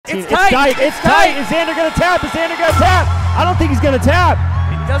It's tight. It's tight. Is Xander going to tap? Is Xander going to tap? I don't think he's going to tap.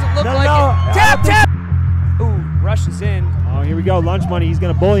 It doesn't look like it. Tap. Ooh, rushes in. Oh, here we go. Lunch money. He's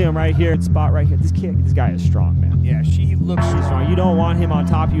going to bully him right here. Good spot right here. This guy is strong, man. Yeah, she looks strong. You don't want him on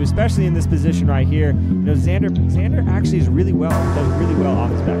top of you, especially in this position right here. You know, Xander actually does really well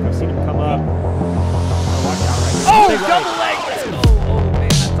off his back. I've seen him come up. Watch out right here. Oh, double leg. Let's go. Oh,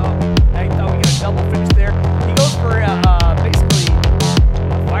 man, I thought we got a double finish there. He goes for basically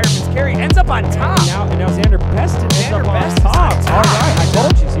a fireman's carry. Ends up on top. And now Xander bested ends up on top. All right, I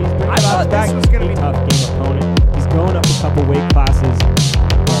told you. See, he's bringing it out his back. This was going to be a tough game opponent. He's going up a couple weight classes.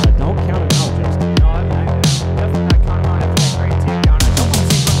 Don't count him out, Justin. No, I'm definitely not counting on after that great takedown. I don't want to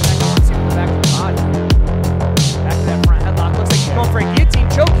see him run the neck. I want to see him in the back of the body. Back to that front headlock. Looks like he's going for a guillotine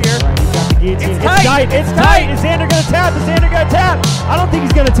choke here. Right, he's got the guillotine. It's tight. It's tight. Is Xander going to tap? Is Xander going to tap? I don't think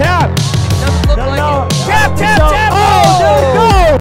he's going to tap. It doesn't look like it. Tap. Oh, there we go.